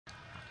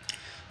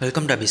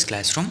Welcome to Abhi's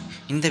Classroom.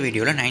 In the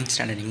video, 9th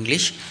Standard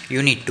English,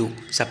 Unit 2,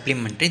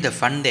 Supplementary, the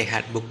fun they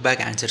had, book bag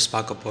answers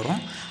பார்க்க போகிறோம்.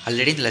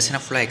 Already இந்த லெசனை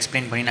ஃபுல்லாக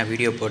explain பண்ணி நான்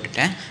வீடியோ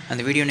போட்டுட்டேன்.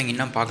 அந்த வீடியோ நீங்கள்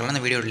இன்னும் பார்க்கலாம்.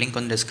 அந்த வீடியோட லிங்க்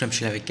வந்து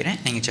டிஸ்கிரிப்ஷனில் வைக்கிறேன்,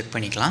 நீங்கள் செக்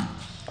பண்ணிக்கலாம்.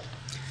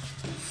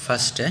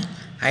 First,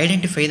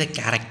 identify the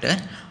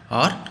character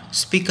R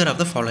speaker of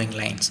the following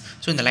lines.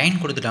 So இந்த லைன்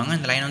கொடுத்துட்டாங்க,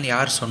 இந்த லைன் வந்து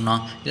யார்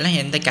சொன்னால் இல்லைனா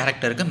எந்த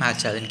கேரக்டருக்கு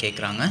மேட்ச் ஆகுதுன்னு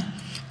கேட்குறாங்க.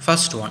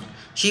 First one,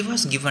 she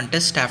was given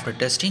test after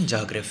test in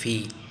geography.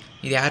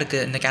 இது யாருக்கு?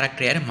 இந்த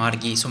கேரக்டர் யார்?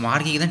 மார்கி. ஸோ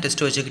மார்கிக்கு தான்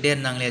டெஸ்ட் வச்சுக்கிட்டே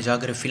இருந்தாங்களே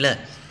ஜியாகிரஃபியில்.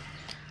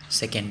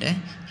 Second,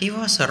 he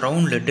was a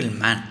round little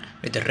man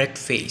with a red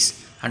face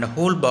and a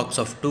whole box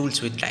of tools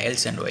with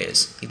dials and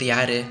wires. இது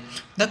யார்?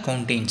 த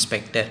county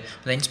inspector.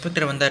 அந்த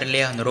இன்ஸ்பெக்டர் வந்தார்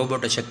இல்லையா அந்த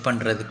ரோபோட்டை செக்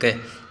பண்ணுறதுக்கு.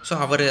 ஸோ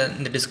அவர்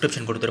இந்த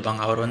டிஸ்கிரிப்ஷன்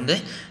கொடுத்துருப்பாங்க. அவர் வந்து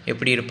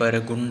எப்படி இருப்பார்?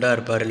 குண்டாக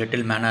இருப்பார்,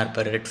 லிட்டில் மேனாக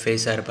இருப்பார், ரெட்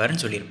ஃபேஸாக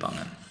இருப்பார்னு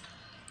சொல்லியிருப்பாங்க.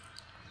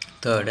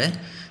 Third,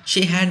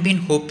 she had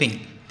been hoping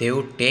they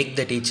would take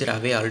the teacher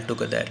away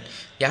altogether.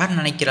 யார்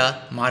நினைக்கிறா?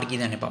 மார்கி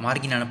தான் நினைப்பா.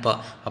 மார்கி நினைப்பா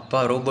அப்பா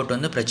ரோபோட்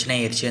வந்து பிரச்சனை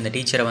ஆயிடுச்சு, அந்த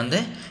டீச்சரை வந்து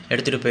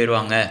எடுத்துகிட்டு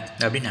போயிடுவாங்க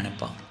அப்படின்னு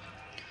நினைப்பான்.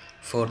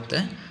 Fourth,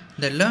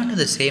 they learned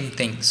the same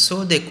thing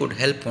so they could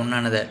help one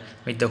another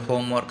with the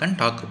homework and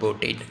talk about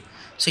it.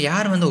 So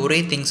யார் வந்து ஒரே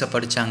திங்ஸை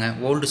படித்தாங்க?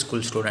 Old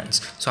school students.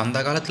 ஸோ அந்த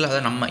காலத்தில் அதை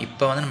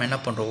இப்போ வந்து நம்ம என்ன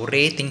பண்ணுறோம்?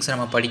 ஒரே திங்ஸை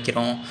நம்ம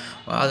படிக்கிறோம்,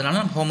 அதனால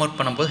நம்ம ஹோம்ஒர்க்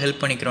பண்ணும்போது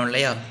ஹெல்ப் பண்ணிக்கிறோம்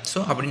இல்லையா? ஸோ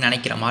அப்படின்னு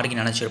நினைக்கிறேன், மார்கி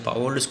நினச்சிருப்பா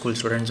ஓல்டு ஸ்கூல்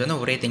ஸ்டூடெண்ட்ஸ் வந்து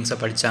ஒரே திங்ஸை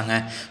படித்தாங்க,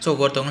 ஸோ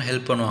ஒவ்வொருத்தவங்களும்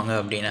ஹெல்ப் பண்ணுவாங்க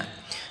அப்படின்னு.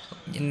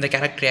 இந்த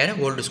கேரக்டர் யார்?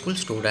 Old school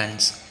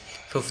students.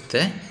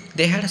 Fifth,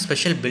 they had a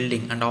special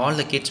building and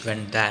all the kids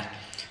went there.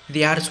 இது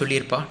யார்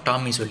சொல்லியிருப்பா?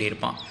 டாமி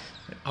சொல்லியிருப்பான்.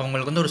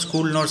 அவங்களுக்கு வந்து ஒரு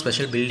ஸ்கூல்னு ஒரு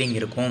ஸ்பெஷல் பில்டிங்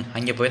இருக்கும்,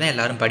 அங்கே போய் தான்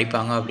எல்லோரும்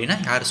படிப்பாங்க அப்படின்னா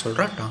யார்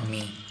சொல்கிறா?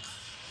 டாமி.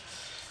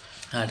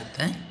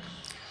 அடுத்து,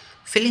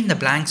 fill in the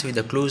blanks with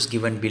the clues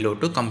given below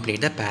to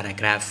complete the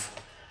paragraph.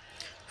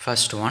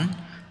 First one,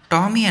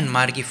 Tommy and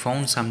Margie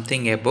found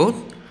something about,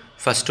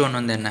 first one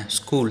வந்து என்ன?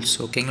 Schools.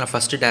 ஓகேங்களா?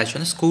 ஃபஸ்ட்டு டேஷ்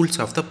வந்து schools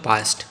of the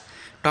past.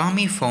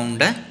 Tommy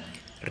found a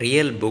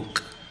real book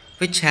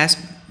which has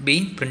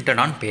been printed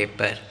on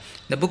paper.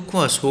 The book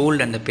was old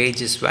and the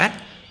pages were,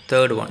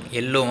 third one,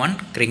 yellow one,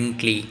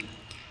 crinkly.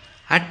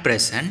 At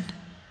present,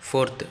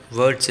 fourth,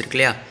 words இருக்கு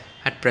இல்லையா?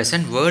 At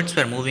present, words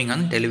were moving on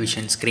the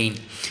television screen.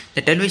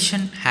 The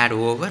television had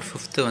over,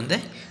 fifth on the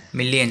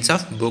millions of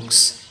books.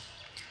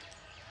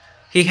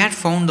 He had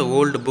found the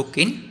old book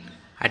in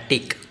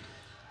attic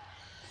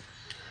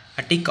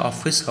of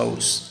his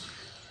house.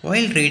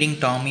 While reading,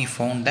 Tommy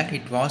found that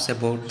it was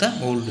about the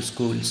old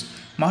schools.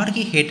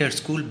 Margie hated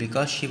school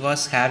because she was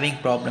having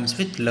problems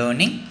with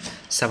learning.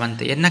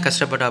 Seventh, என்ன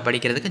கஷ்டப்பட்டா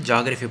படிக்கிறதுக்கு?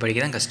 Geography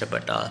படிக்க தான்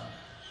கஷ்டப்பட்டா.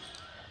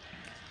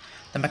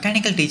 The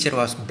mechanical teacher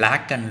was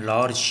black and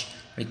large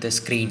with a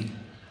screen.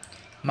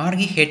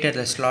 Margie hated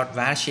the slot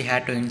where she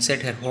had to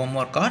insert her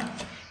homework or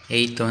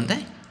eighth on the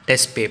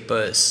test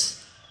papers.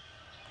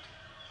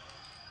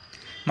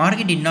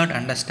 Margie did not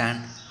understand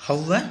how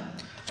a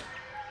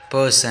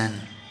person,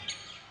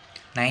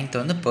 ninth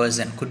on the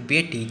person, could be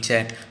a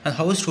teacher and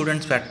how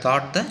students were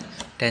taught the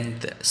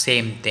 10th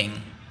same thing.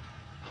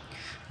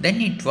 Then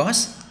it was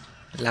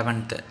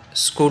 11th,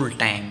 school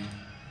time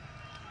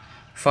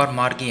for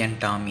Margie and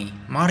Tommy.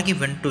 Margie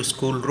went to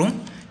school room.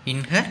 In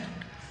her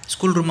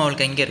school room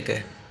அவளுக்கு எங்கே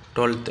இருக்குது?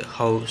 12th,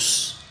 house.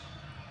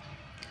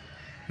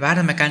 Where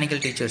the mechanical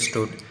teacher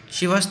stood,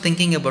 she was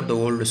thinking about the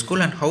old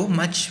school and how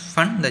much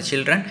fun the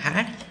children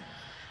had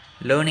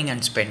learning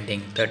and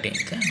spending.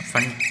 13th,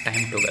 fun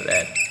time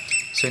together.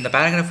 So இந்த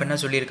paragraph என்ன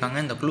சொல்லியிருக்காங்க?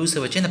 இந்த க்ளூஸை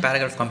வச்சு இந்த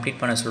paragraph complete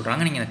பண்ண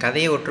சொல்கிறாங்க. நீங்கள் இந்த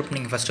கதையை ஒரு ட்ரிப்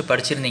நீங்கள் ஃபஸ்ட்டு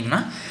படிச்சிருந்தீங்கன்னா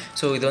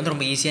ஸோ இது வந்து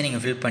ரொம்ப ஈஸியாக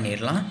நீங்கள் ஃபில்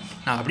பண்ணிடலாம்.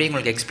 நான் அப்படியே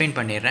உங்களுக்கு எக்ஸ்பிளைன்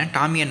பண்ணிடுறேன்.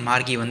 டாமி அண்ட்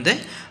மார்கி வந்து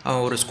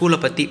ஒரு ஸ்கூலை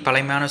பற்றி,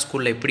 பழமையான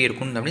ஸ்கூலில் எப்படி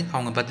இருக்குன்னு அப்படின்னு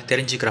அவங்க பற்றி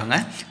தெரிஞ்சுக்கிறாங்க.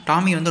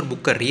 டாமி வந்து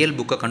ஒரு ரியல்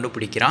புக்கை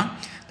கண்டுபிடிக்கிறான்.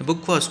 இந்த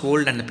book was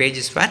old and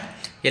pages where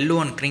yellow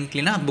and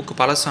கிரிங்க்லினா book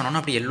பழசானோன்னா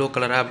அப்படி எல்லோ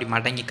கலராக அப்படி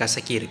மடங்கி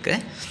கசக்கி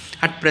இருக்குது.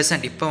 அட்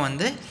ப்ரெசென்ட் இப்போ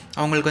வந்து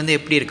அவங்களுக்கு வந்து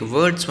எப்படி இருக்குது?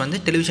 வேர்ட்ஸ் வந்து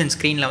டெலிவிஷன்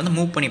ஸ்க்ரீனில் வந்து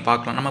மூவ் பண்ணி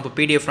பார்க்கலாம். நம்ம இப்போ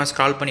பிடிஎஃப்லாம்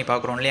ஸ்க்ரால் பண்ணி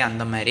பார்க்குறோம் இல்லையா?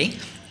 அந்த மாதிரி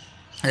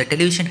அந்த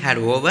டெலிவிஷன்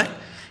ஹேட் ஓவர்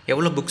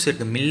எவ்வளோ புக்ஸ்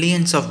இருக்குது?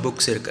 மில்லியன்ஸ் ஆஃப்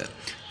புக்ஸ் இருக்குது.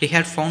 He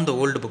had found the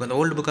old book. அந்த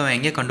ஓல்டு புக்கை அவன்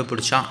எங்கே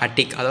கண்டுபிடிச்சான்?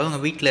 அட்டிக், அதாவது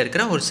அவங்க வீட்டில்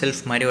இருக்கிற ஒரு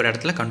செல்ஃப் மாதிரி ஒரு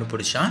இடத்துல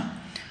கண்டுபிடிச்சான்.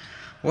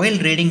 While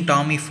reading,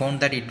 Tommy found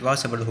that it was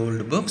about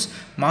old books.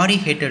 Margie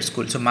hated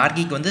school. So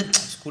மார்கிக்கு வந்து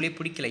ஸ்கூலே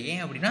பிடிக்கல.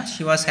 ஏன் அப்படின்னா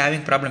she was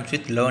having problems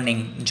with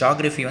learning.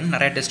 Geography வந்து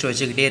நிறையா டெஸ்ட்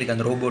வச்சுக்கிட்டே இருக்குது.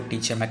 அந்த ரோபோட்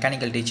டீச்சர்,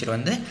 மெக்கானிக்கல் டீச்சர்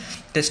வந்து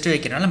டெஸ்ட்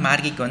வைக்கிறனால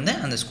மார்கிக்கு வந்து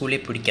அந்த ஸ்கூலே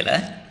பிடிக்கல.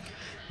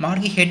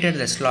 மார்கி ஹேட்டட்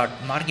த ஸ்லாட்.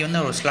 மார்கி வந்து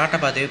ஒரு ஸ்லாட்டை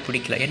பார்த்தவே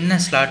பிடிக்கல. என்ன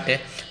ஸ்லாட்டு?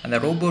 அந்த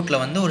ரோபோட்டில்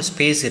வந்து ஒரு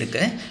ஸ்பேஸ்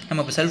இருக்குது,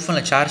 நம்ம இப்போ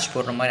செல்ஃபோனில் சார்ஜ்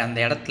போடுற மாதிரி அந்த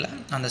இடத்துல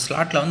அந்த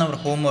ஸ்லாட்டில் வந்து அவர்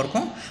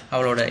ஹோம்ஒர்க்கும்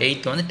அவளோட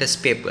 8th வந்து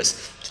டெஸ்ட் பேப்பர்ஸ்.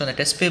 ஸோ அந்த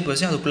டெஸ்ட்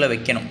பேப்பர்ஸையும் அதுக்குள்ளே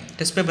வைக்கணும்.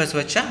 டெஸ்ட் பேப்பர்ஸ்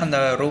வச்சா அந்த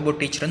ரோபோட்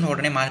டீச்சர் வந்து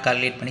உடனே மார்க்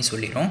கால்குலேட் பண்ணி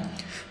சொல்லிடும்.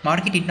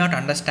 மார்கி did not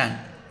understand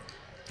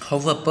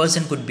have a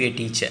person could be a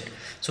teacher.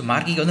 So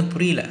மார்கிக்கு வந்து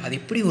புரியல, அது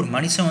எப்படி ஒரு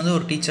மனுஷன் வந்து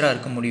ஒரு டீச்சராக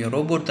இருக்க முடியும்,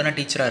 ரோபோட் தானே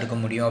டீச்சராக இருக்க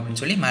முடியும்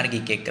அப்படின்னு சொல்லி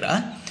மார்கி கேட்குறா.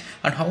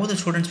 And how the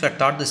students where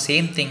thought the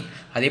same thing.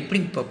 அது எப்படி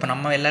இப்போ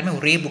நம்ம எல்லாருமே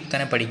ஒரே புக்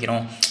தானே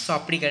படிக்கிறோம். ஸோ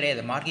அப்படி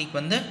கிடையாது. மார்கிக்கு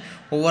வந்து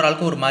ஒவ்வொரு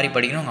ஆளுக்கும் ஒரு மாதிரி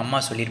படிக்கணும் அவங்க அம்மா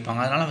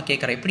சொல்லியிருப்பாங்க. அதனால் அவன்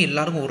கேட்குறா எப்படி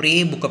எல்லாருக்கும் ஒரே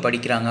புக்கை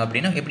படிக்கிறாங்க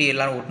அப்படின்னா எப்படி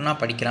எல்லோரும் ஒன்றா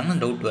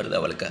படிக்கிறாங்கன்னு டவுட் வருது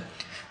அவளுக்கு.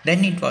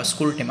 Then it was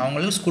school time.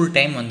 அவங்களுக்கு ஸ்கூல்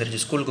டைம் வந்துருச்சு,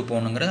 ஸ்கூலுக்கு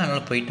போகணுங்கிறது,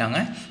 அதனால் போயிட்டாங்க.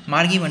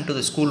 மார்கி went to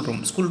the school room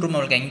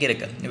அவங்களுக்கு எங்கே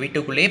இருக்குது,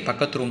 வீட்டுக்குள்ளேயே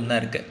பக்கத்து ரூம் தான்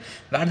இருக்குது,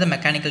 வேர் த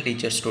மெக்கானிக்கல்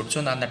டீச்சர் ஸ்டூட்.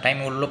 ஸோ அந்த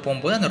டைம் உள்ளே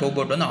போகும்போது அந்த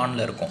ரோபோட் வந்து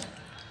ஆனில் இருக்கும்.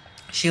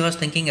 She was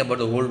thinking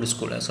about the old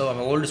school. So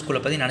அவள் ஓல்டு ஸ்கூலை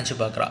பற்றி நினச்சி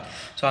பார்க்குறா.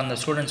 ஸோ அந்த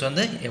ஸ்டூடெண்ட்ஸ்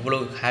வந்து எவ்வளோ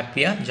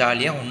ஹாப்பியாக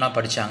ஜாலியாக ஒன்றா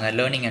படித்தாங்க,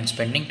 learning and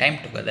spending time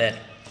together.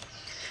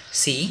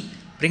 C,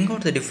 bring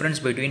out the difference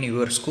between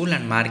your school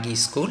and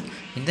Margie's school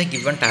in the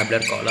given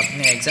tabular column.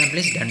 The example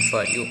is done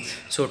for you.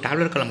 So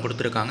tabular column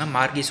கொடுத்துருக்காங்க.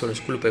 மார்கீஸோட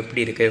school இப்போ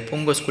எப்படி இருக்குது,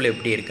 உங்கள் school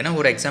எப்படி இருக்குன்னா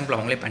ஒரு example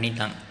அவங்களே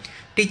பண்ணிட்டாங்க.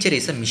 Teacher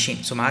is a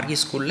machine. So மார்கி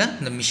ஸ்கூலில்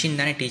இந்த மிஷின்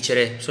தானே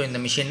டீச்சரு. ஸோ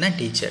இந்த மிஷின் தான்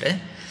டீச்சரு.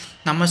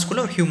 நம்ம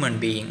ஸ்கூலில் ஒரு ஹியூமன்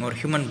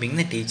பீயிங்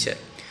தான்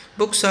டீச்சர்.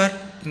 புக்ஸ் ஆர்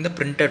இந்த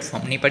பிரிண்டட்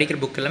ஃபார்ம். நீ படிக்கிற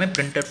புக் எல்லாமே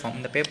பிரிண்டட் ஃபார்ம்.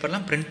 இந்த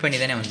பேப்பர்லாம் பிரிண்ட் பண்ணி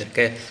தானே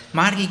வந்திருக்கு.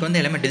 மார்கிக்கு வந்து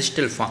எல்லாமே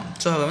டிஜிட்டல் ஃபார்ம்.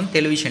 ஸோ அவள் வந்து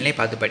டெலிவிஷன்லேயே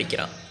பார்த்து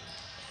படிக்கிறான்.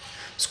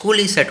 School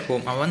is at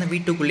home. அவள் வந்து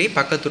வீட்டுக்குள்ளேயே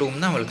பக்கத்து ரூம்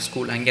தான் அவளுக்கு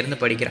ஸ்கூல், அங்கேருந்து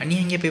படிக்கிறான். நீ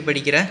எங்கே போய்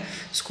படிக்கிற,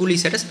 school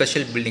is at a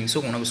special building. So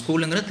உனக்கு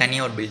ஸ்கூலுங்கிற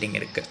தனியாக ஒரு பில்டிங்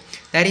இருக்குது.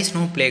 There is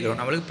no play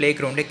ground. அவளுக்கு ப்ளே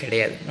கிரவுண்டே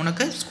கிடையாது.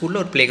 உனக்கு ஸ்கூலில்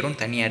ஒரு ப்ளே கிரவுண்ட்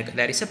தனியாக இருக்குது.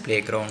 There is a play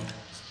ground.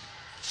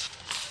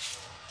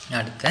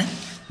 அடுத்த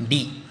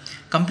D,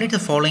 complete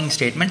the following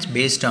statements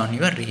based on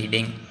your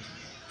reading.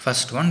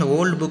 First one, the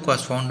old book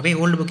was found by.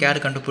 Old book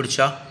யார்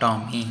கண்டுபிடிச்சா,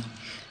 Tommy.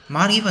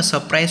 மார்கி was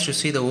surprise to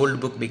see the old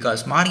book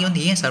because. மார்கி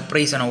வந்து ஏன்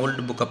surprise ஆன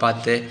old புக்கை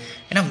பார்த்து,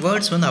 ஏன்னா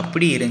words வந்து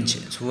அப்படி இருந்துச்சு.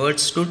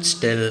 Words stood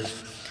still.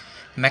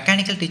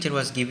 Mechanical teacher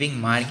was giving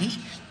மார்கி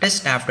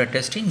test after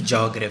test in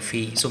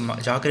geography. So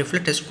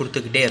ஜாகிரஃபியில் test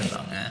கொடுத்துக்கிட்டே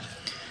இருந்தாங்க.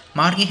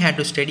 மார்கி had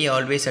to study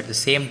always at the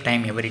same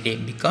time every day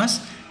because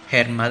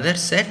her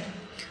mother set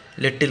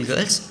little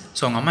girls.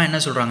 So அவங்க அம்மா என்ன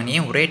சொல்கிறாங்க, நீ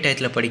ஒரே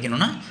டயத்தில்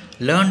படிக்கணும்னா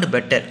learned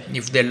better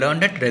if they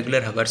learnt at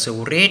regular hours.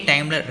 ஒரே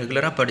டைமில்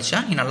ரெகுலராக படித்தா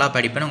நீ நல்லா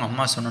படிப்பேன்னு அவங்க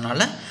அம்மா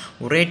சொன்னனால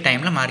ஒரே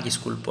டைமில் மார்கி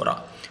ஸ்கூல் போகிறான்.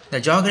 த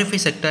geography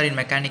sector in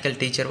mechanical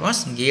teacher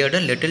was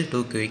geared little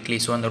two quickly.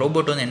 So அந்த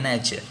ரோபோட் வந்து என்ன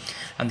ஆச்சு,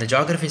 அந்த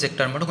ஜாகிரஃபி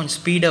செக்டர் மட்டும் கொஞ்சம்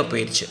ஸ்பீடாக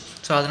போயிடுச்சு.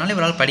 ஸோ அதனால்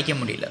இவரால் படிக்க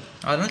முடியல.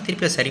 அதனால்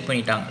திருப்பி சரி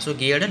பண்ணிட்டாங்க. So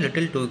geared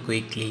little two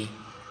quickly.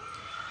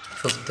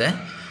 Fifth,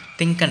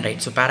 think and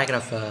right. So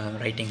paragraph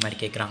writing மாதிரி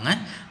கேட்குறாங்க.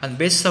 அந்த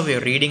basis of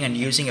your reading and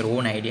using your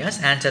own ideas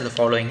answer the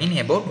following in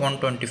about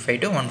 125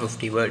 to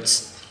 150 words.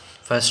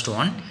 First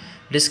one,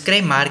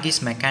 describe மார்கிஸ்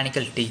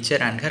mechanical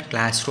teacher and her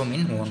class room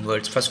in own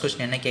words. First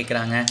question என்ன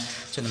கேட்குறாங்க,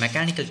 so இந்த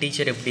mechanical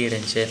teacher எப்படி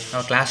இருந்துச்சு,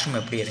 அவர் class room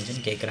எப்படி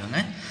இருந்துச்சுன்னு கேட்குறாங்க.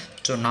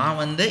 So நான்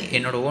வந்து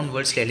என்னோடய ஓன்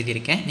வேர்ட்ஸில்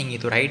எழுதியிருக்கேன். நீங்கள்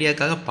இது ஒரு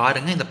ஐடியாக்காக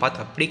பாருங்கள், இதை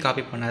பார்த்து அப்படி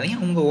காப்பி பண்ணாதீங்க,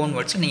 உங்கள் ஓன்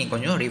வேர்ட்ஸை நீங்கள்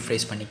கொஞ்சம்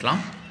ரீஃப்ரேஸ்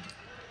பண்ணிக்கலாம்.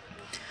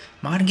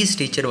 மார்கிஸ்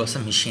teacher was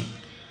a machine.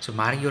 So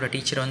மார்கியோட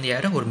teacher வந்து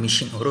யார், ஒரு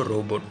மிஷின், ஒரு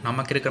ரோபோட்.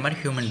 நமக்கு இருக்கிற மாதிரி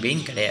ஹியூமன்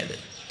பீயிங் கிடையாது.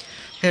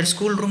 Her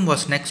school room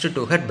was next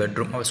to her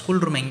bedroom. அவள் ஸ்கூல்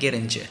ரூம் எங்கே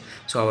இருந்துச்சு,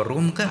 ஸோ அவள்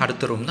ரூமுக்கு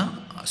அடுத்த ரூம் தான்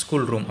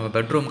ஸ்கூல் ரூம், அவள்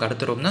பெட்ரூமுக்கு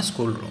அடுத்த ரூம் தான்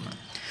school room.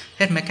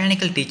 Her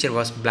mechanical teacher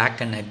was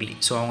black and ugly.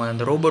 So அவங்க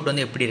அந்த ரோபோட்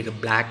வந்து எப்படி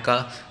இருக்குது,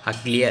 பிளாக்காக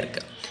அக்லியாக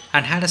இருக்குது.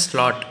 அண்ட் ஹேட் அ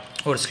ஸ்லாட்,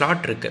 ஒரு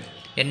ஸ்லாட் இருக்குது.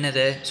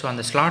 என்னது, ஸோ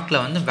அந்த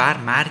ஸ்லாட்டில் வந்து வேர்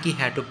மார்கி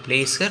had to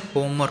place her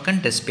home work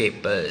and test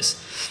papers.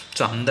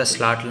 So அந்த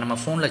ஸ்லாட்டில் நம்ம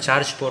ஃபோனில்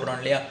சார்ஜ் போடுறோம்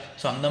இல்லையா,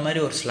 ஸோ அந்த மாதிரி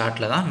ஒரு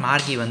ஸ்லாட்டில் தான்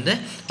மார்கி வந்து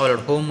அவளோட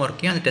ஹோம்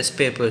ஒர்க்கையும் அந்த டெஸ்ட்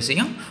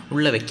பேப்பர்ஸையும்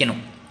உள்ளே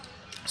வைக்கணும்.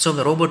 ஸோ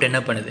அந்த ரோபோட் என்ன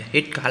பண்ணுது,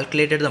 it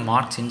calculated the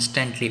marks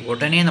instantly.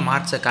 உடனே அந்த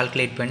மார்க்ஸை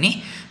கால்குலேட் பண்ணி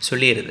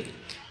சொல்லிடுது.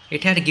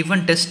 It had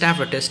given test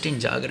after test in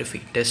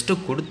geography. Test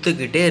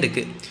கொடுத்துக்கிட்டே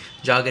இருக்குது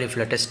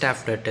ஜாகிரஃபியில், டெஸ்ட்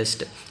ஆஃப்டர்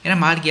டெஸ்ட். ஏன்னா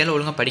மார்கியால்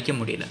ஒழுங்காக படிக்க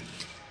முடியல.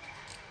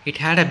 It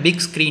had a big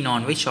screen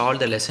on which all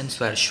the lessons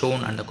were shown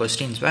and the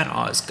questions were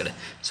asked.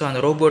 So அந்த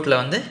ரோபோட்டில்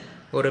வந்து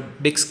ஒரு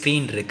பிக்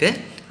ஸ்க்ரீன் இருக்குது.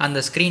 அந்த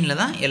ஸ்க்ரீனில்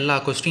தான் எல்லா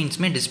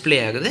கொஸ்டின்ஸுமே டிஸ்பிளே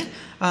ஆகுது,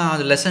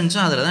 அது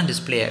லெசன்ஸும் அதில் தான்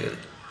டிஸ்பிளே ஆகுது.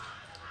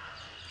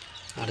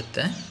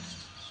 அடுத்து,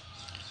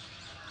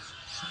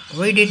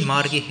 why did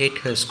Margie hate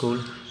her school?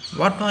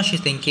 What was she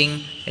thinking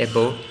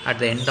about at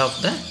the end of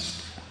the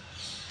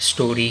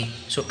story?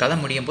 So கதை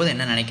முடியும் போது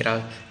என்ன நினைக்கிறா,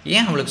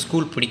 ஏன் அவளுக்கு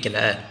ஸ்கூல் பிடிக்கல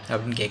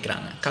அப்படின்னு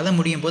கேட்குறாங்க. கதை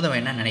முடியும் போது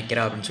அவள் என்ன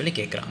நினைக்கிறா அப்படின்னு சொல்லி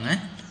கேட்குறாங்க.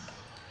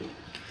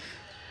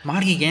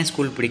 மார்கிக்கு ஏன்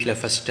ஸ்கூல் பிடிக்கல,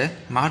 first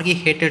மார்கி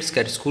hated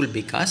her school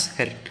because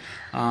her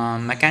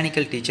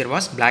mechanical teacher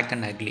was black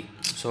and ugly.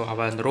 So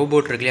அவள் அந்த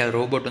ரோபோட் இருக்குல்லையா, அது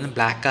ரோபோட் வந்து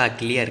பிளாக்காக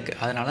அக்லியாக இருக்குது,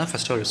 அதனால தான்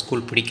ஃபஸ்ட்டு அவளுக்கு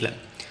ஸ்கூல் பிடிக்கல.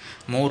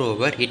 மோர்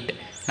ஓவர் இட்,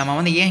 நம்ம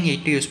வந்து ஏன் இங்கே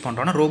இட்டு யூஸ்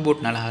பண்ணுறோன்னா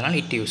ரோபோட்னால, அதனால்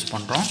இட்டு யூஸ்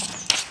பண்ணுறோம்.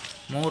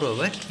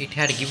 Moreover it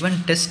had given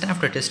test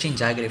after test in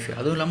geography.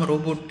 அதுவும் இல்லாமல்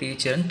ரோபோட்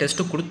டீச்சர்னு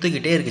டெஸ்ட்டு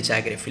கொடுத்துக்கிட்டே இருக்குது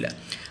ஜாகிரஃபியில்.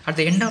 At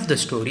the end of the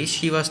story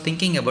she was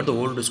thinking about the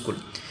old school.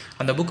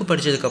 அந்த புக்கு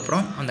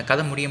படித்ததுக்கப்புறம் அந்த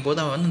கதை முடியும் போது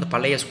அவன் வந்து அந்த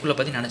பழைய ஸ்கூலை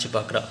பற்றி நினச்சி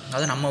பார்க்குறா.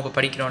 அதாவது நம்ம இப்போ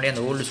படிக்கிறோம் இல்லையா,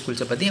 அந்த ஓல்டு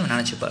ஸ்கூல்ஸை பற்றி அவன்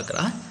நினச்சி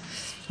பார்க்குறா.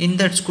 In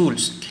that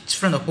schools kids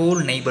from the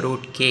whole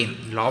neighbourhood game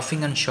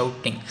லாஃபிங் and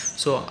shouting.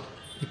 So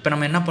இப்போ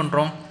நம்ம என்ன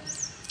பண்ணுறோம்,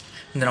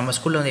 இந்த நம்ம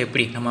ஸ்கூலில் வந்து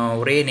எப்படி நம்ம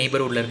ஒரே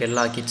நெய்பர்ஹுட்டில் இருக்க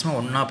எல்லா கிட்ஸும்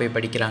ஒன்றா போய்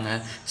படிக்கிறாங்க,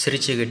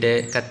 சிரிச்சுக்கிட்டு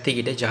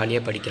கத்திக்கிட்டு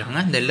ஜாலியாக படிக்கிறாங்க.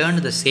 They learn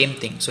the same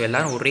thing. So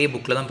எல்லோரும் ஒரே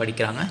புக்கில் தான்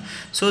படிக்கிறாங்க.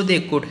 So they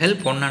good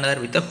help one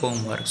another with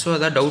home work. So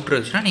அதாவது டவுட்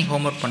இருந்துச்சுன்னா நீங்கள்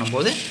ஹோம் ஒர்க்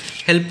பண்ணும்போது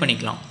ஹெல்ப்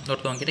பண்ணிக்கலாம்,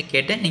 ஒருத்தவங்க கிட்டே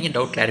கேட்டு நீங்கள்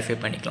டவுட் கிளாரிஃபை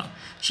பண்ணிக்கலாம்.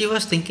 She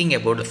was thinking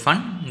about the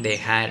fun they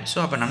had. So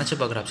அப்போ நினச்சி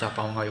பார்க்குறா, ஸோ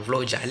அப்போ அவங்க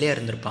எவ்வளோ ஜாலியாக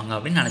இருந்திருப்பாங்க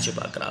அப்படின்னு நினச்சி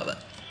பார்க்குறா அவ.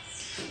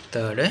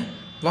 Third,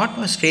 what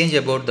was strange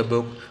about the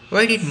book,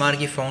 why did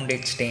மார்கி found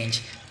it strange.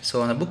 So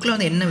அந்த புக்கில்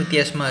வந்து என்ன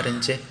வித்தியாசமாக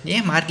இருந்துச்சு,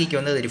 ஏன் மார்க்கிக்கு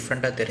வந்து அது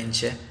டிஃப்ரெண்ட்டாக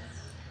தெரிஞ்சுச்சு.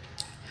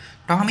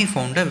 Tommy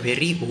found a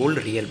very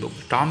old real book.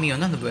 Tommy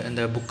வந்து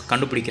அந்த புக்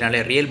கண்டுபிடிக்கிறான்,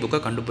 ரியல் புக்கை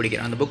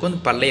கண்டுபிடிக்கிறான். அந்த புக் வந்து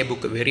பழைய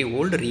book, very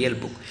old real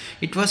book.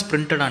 It was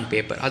printed on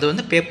paper. அது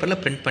வந்து பேப்பரில்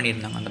பிரிண்ட்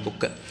பண்ணியிருந்தாங்க அந்த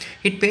புக்கை.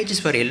 It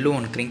pages for yellow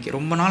and கிரிங்கி.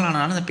 ரொம்ப நாள்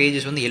ஆனாலும் அந்த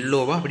பேஜஸ் வந்து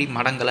எல்லோவாக அப்படி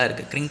மடங்களாக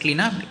இருக்குது.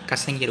 கிரிங்க்லினா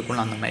கசங்கி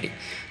இருக்கும்ல அந்த மாதிரி.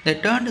 த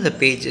turn to the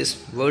pages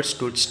words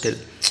stood still.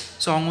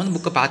 So அவங்க வந்து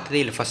புக்கை பார்த்ததே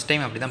இல்லை, ஃபஸ்ட்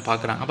டைம் அப்படி தான்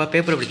பார்க்குறாங்க. அப்போ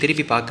பேப்பர் இப்படி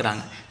திருப்பி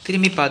பார்க்குறாங்க,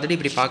 திரும்பி பார்த்துட்டு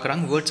இப்படி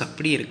பார்க்குறாங்க, வேர்ட்ஸ்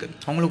அப்படி இருக்குது.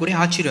 அவங்களுக்கு ஒரே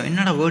ஆச்சரியம்,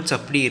 என்னடா வேர்ட்ஸ்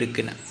அப்படி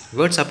இருக்குன்னு.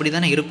 வேர்ட்ஸ் அப்படி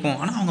தானே இருக்கும்,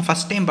 ஆனால் அவங்க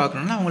ஃபஸ்ட் டைம்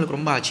பார்க்கணுன்னா அவங்களுக்கு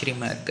ரொம்ப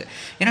ஆச்சரியமாக இருக்குது.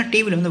 ஏன்னா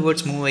டிவியில் வந்து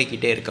வேர்ட்ஸ் மூவ்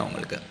ஆகிக்கிட்டே இருக்குது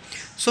அவங்களுக்கு.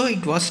 So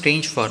it was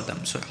strange for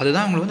them. So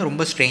அதுதான் அவங்களுக்கு வந்து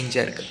ரொம்ப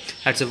ஸ்ட்ரேஞ்சாக இருக்குது.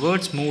 Ads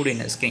words move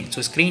in a screen.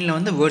 So ஸ்க்ரீனில்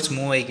வந்து வேர்ட்ஸ்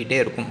மூவ் ஆகிக்கிட்டே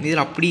இருக்கும்,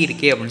 இதில் அப்படி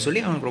இருக்கே அப்படின்னு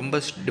சொல்லி அவங்களுக்கு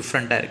ரொம்ப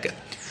டிஃப்ரெண்ட்டாக இருக்குது.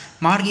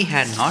 மார்கி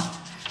had not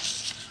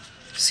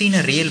seen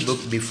a real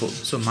book before.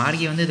 So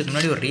மார்கி வந்து இதுக்கு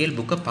முன்னாடி ஒரு ரியல்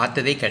புக்கை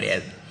பார்த்ததே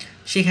கிடையாது.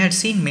 She had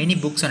seen many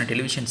books on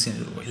television.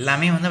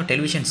 எல்லாமே வந்து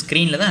டெலிவிஷன்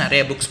ஸ்க்ரீனில் தான்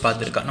நிறைய புக்ஸ்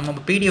பார்த்துருக்கா. நம்ம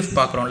பிடிஎஃப்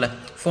பார்க்குறோம்ல,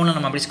 ஃபோனில்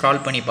நம்ம அப்படி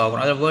ஸ்க்ரால் பண்ணி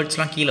பார்க்குறோம், அதில்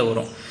வேர்ட்ஸ்லாம் கீழே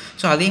வரும்.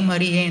 ஸோ அதே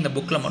மாதிரி ஏன் இந்த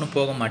புக்கில் மட்டும்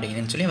போக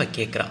மாட்டேங்குதுன்னு சொல்லி அவள்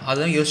கேட்குறா.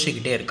 அதான்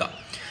யோசிச்சுக்கிட்டே இருக்கா.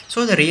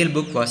 So the real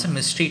book was a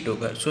mystery to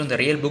her. So இந்த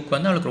ரியல் புக்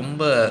வந்து அவளுக்கு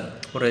ரொம்ப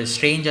ஒரு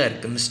ஸ்ட்ரேஞ்சாக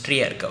இருக்குது,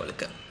 மிஸ்ட்ரியாக இருக்குது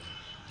அவளுக்கு.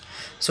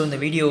 ஸோ இந்த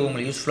வீடியோ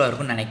உங்களுக்கு யூஸ்ஃபுல்லாக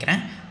இருக்கும்னு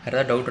நினைக்கிறேன். வேறு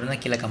ஏதாவது டவுட்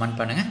இருந்தால் கீழே கமெண்ட்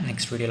பண்ணுங்கள்.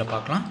 நெக்ஸ்ட் வீடியோவில்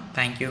பார்க்கலாம்.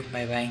 Thank you,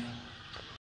 bye bye.